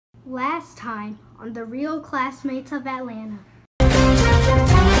Last time on The Real Classmates of Atlanta.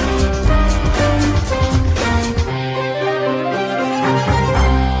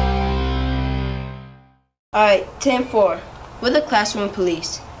 Alright, 10-4. We're the classroom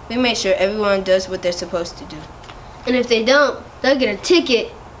police. We make sure everyone does what they're supposed to do. And if they don't, they'll get a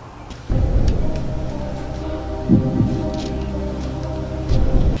ticket.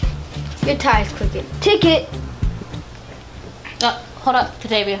 Your tie's clicking. Ticket! Hold up,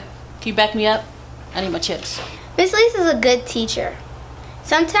 Tatavia. Can you back me up? I need my chips. Miss Lisa's a good teacher.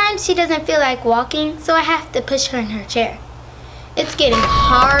 Sometimes she doesn't feel like walking, so I have to push her in her chair. It's getting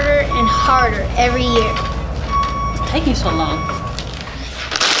harder and harder every year. It's taking so long.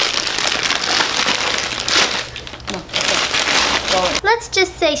 Let's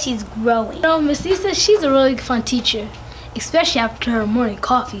just say she's growing. You know, Miss Lisa, she's a really fun teacher, especially after her morning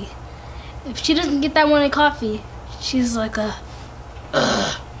coffee. If she doesn't get that morning coffee, she's like a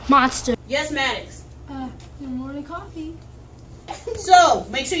monster. Yes, Maddox. Your morning coffee. So,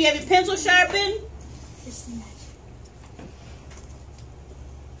 make sure you have your pencil sharpened.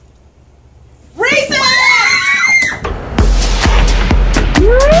 Reset!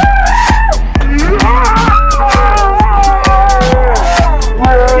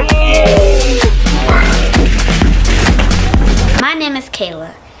 My name is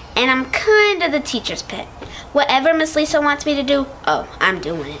Kayla, and I'm kind of the teacher's pet. Whatever Miss Lisa wants me to do, I'm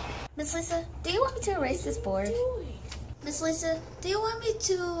doing it. Miss Lisa, do you want me to erase this board? Miss Lisa, do you want me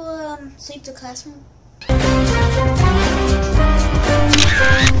to sweep the classroom?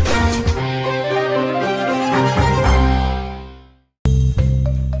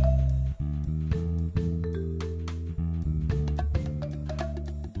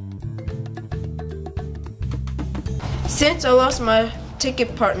 Since I lost my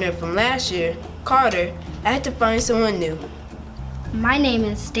ticket partner from last year, Carter, I had to find someone new. My name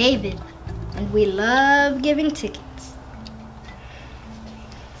is David, and we love giving tickets.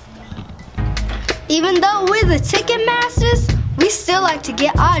 Even though we're the ticket masters, we still like to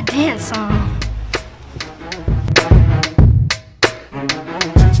get our dance on.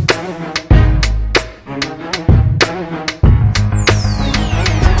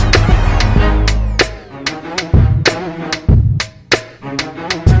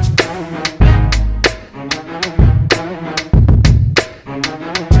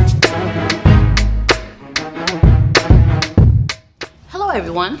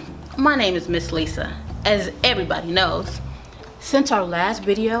 Everyone, my name is Miss Lisa. As everybody knows, since our last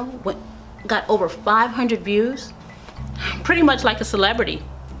video got over 500 views, pretty much like a celebrity.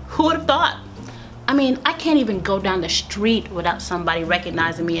 Who would have thought? I mean, I can't even go down the street without somebody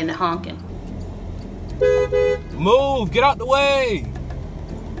recognizing me and honking. Move, get out the way.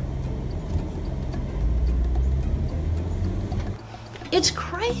 It's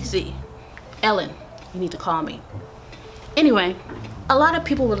crazy. Ellen, you need to call me. Anyway, a lot of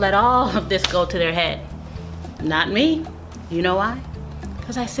people would let all of this go to their head. Not me. You know why?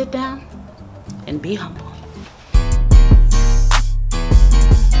 Because I sit down and be humble.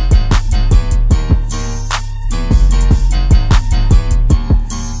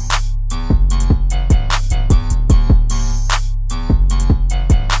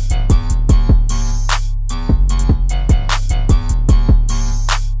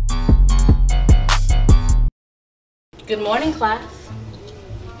 Good morning, class.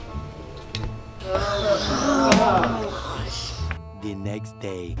 The next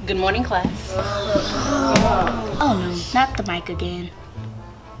day. Good morning, class. Oh no, not the mic again.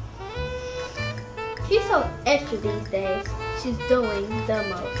 She's so extra these days. She's doing the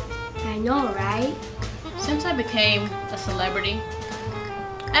most. I know, right? Since I became a celebrity,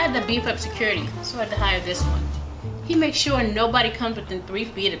 I had to beef up security, so I had to hire this one. He makes sure nobody comes within 3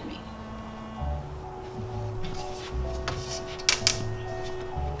 feet of me.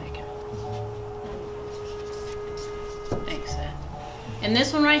 And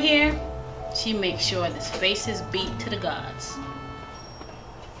this one right here, she makes sure this face is beat to the gods.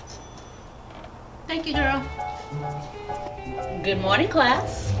 Thank you, girl. Good morning,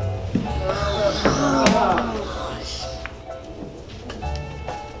 class.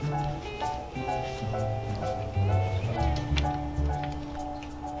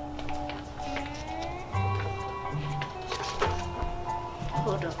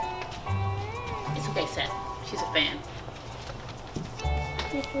 Hold up. It's okay, Seth. She's a fan.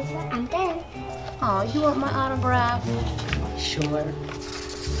 Miss Lisa, I'm done. Oh, you want my autograph? Sure.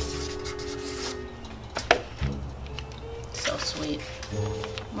 So sweet.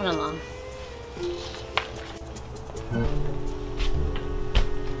 Run along.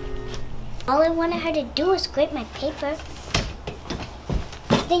 All I wanted her to do was scrape my paper.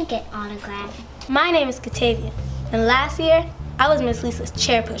 didn't get autographed. My name is Katavia, and last year I was Miss Lisa's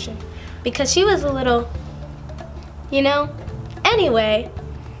chair pusher because she was a little, you know. Anyway,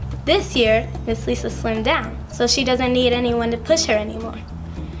 this year Miss Lisa slimmed down, so she doesn't need anyone to push her anymore.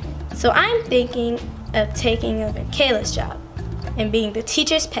 So I'm thinking of taking over Kayla's job and being the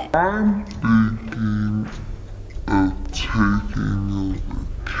teacher's pet. I'm thinking of taking over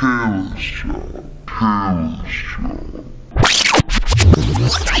Kayla's job.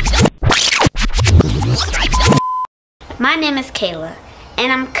 My name is Kayla,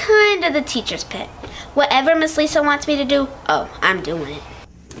 and I'm kind of the teacher's pet. Whatever Miss Lisa wants me to do, oh, I'm doing it.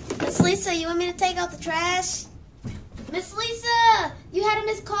 Miss Lisa, you want me to take out the trash? Miss Lisa, you had a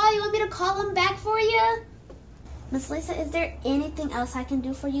missed call. You want me to call them back for you? Miss Lisa, is there anything else I can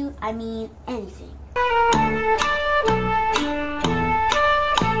do for you? I mean, anything.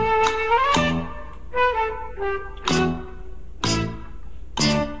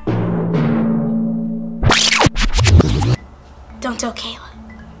 Don't tell Kayla.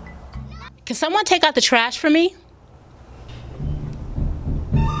 Can someone take out the trash for me?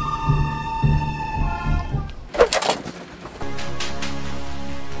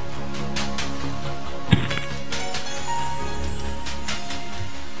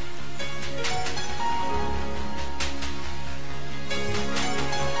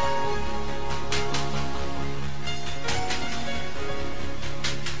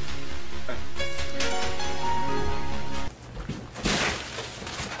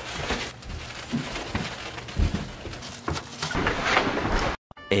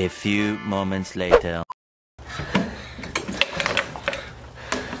 A few moments later.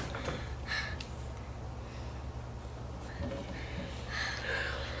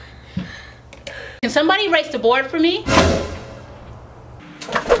 Can somebody erase the board for me?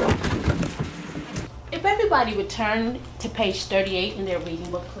 If everybody would turn to page 38 in their reading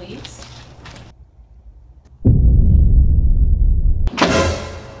book, please.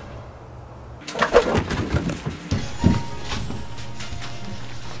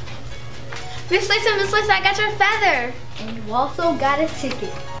 Miss Lisa, I got your feather. And you also got a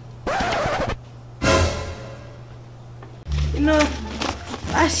ticket. You know,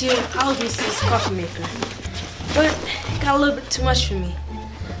 last year I was Miss Lisa's coffee maker, but it got a little bit too much for me.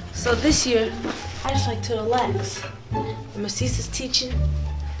 So this year, I just like to relax. When Miss Lisa's teaching,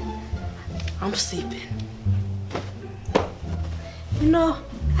 I'm sleeping. You know,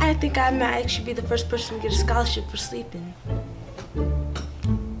 I think I might actually be the first person to get a scholarship for sleeping.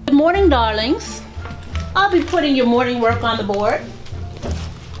 Good morning, darlings. I'll be putting your morning work on the board.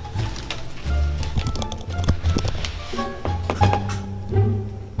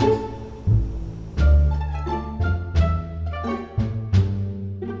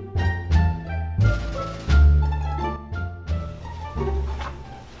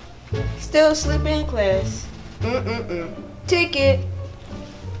 Still sleeping in class. Ticket.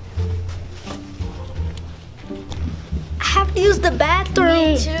 I have to use the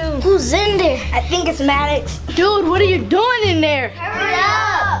bathroom. Me too. Who's in there? I think it's Maddox. Dude, what are you doing in there? Hurry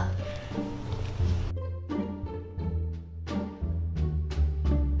up!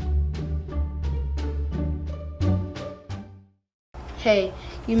 Hey,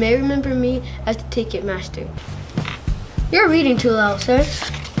 you may remember me as the ticket master. You're reading too loud, sir.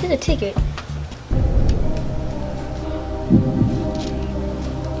 Here's a ticket.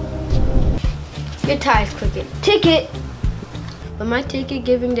 Your tie's crooked. Ticket! But my ticket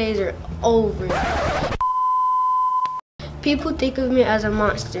giving days are over. People think of me as a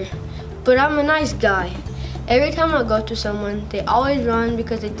monster, but I'm a nice guy. Every time I go to someone, they always run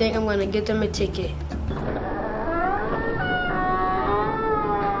because they think I'm gonna give them a ticket.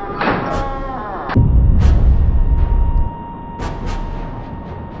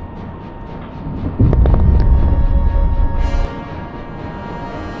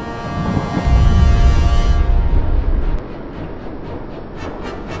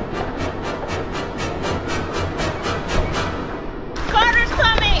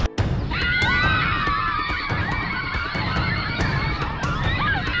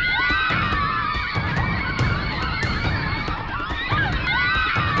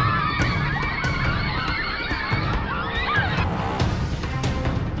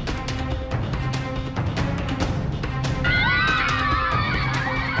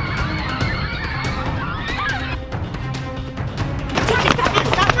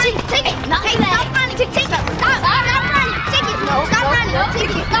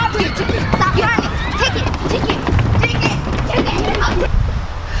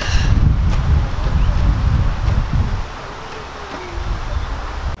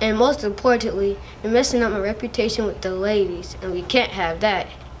 And most importantly, you're messing up my reputation with the ladies, and we can't have that.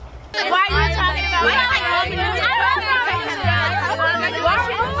 Why are you talking about Why are you talking about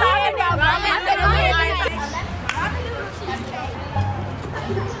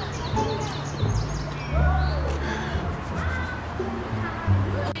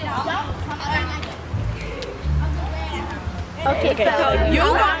Okay, so you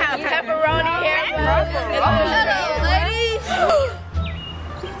gonna have pepperoni here, ladies.